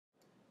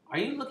Are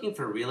you looking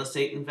for real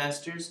estate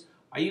investors?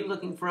 Are you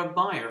looking for a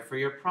buyer for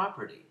your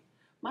property?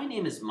 My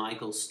name is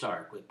Michael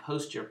Stark with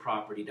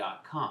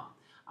PostYourProperty.com.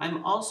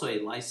 I'm also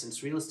a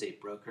licensed real estate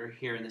broker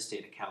here in the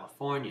state of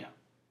California.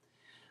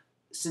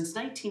 Since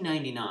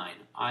 1999,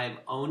 I've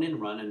owned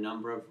and run a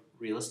number of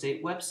real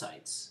estate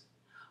websites.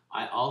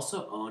 I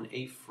also own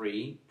a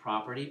free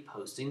property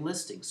posting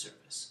listing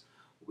service.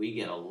 We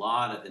get a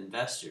lot of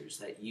investors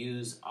that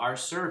use our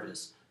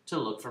service to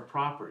look for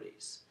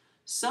properties.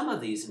 Some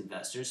of these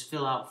investors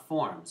fill out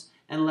forms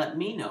and let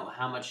me know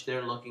how much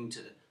they're looking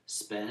to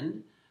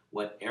spend,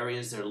 what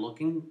areas they're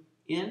looking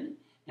in,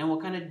 and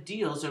what kind of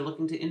deals they're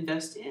looking to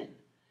invest in.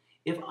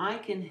 If I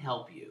can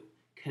help you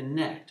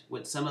connect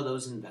with some of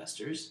those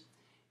investors,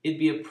 it'd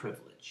be a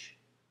privilege.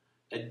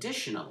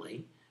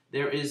 Additionally,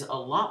 there is a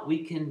lot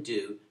we can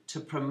do to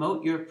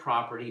promote your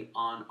property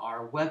on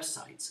our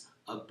websites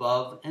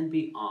above and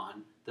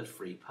beyond the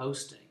free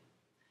posting.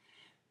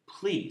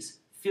 Please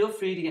feel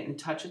free to get in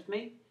touch with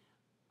me.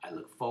 I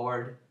look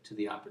forward to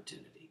the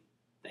opportunity.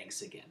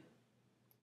 Thanks again.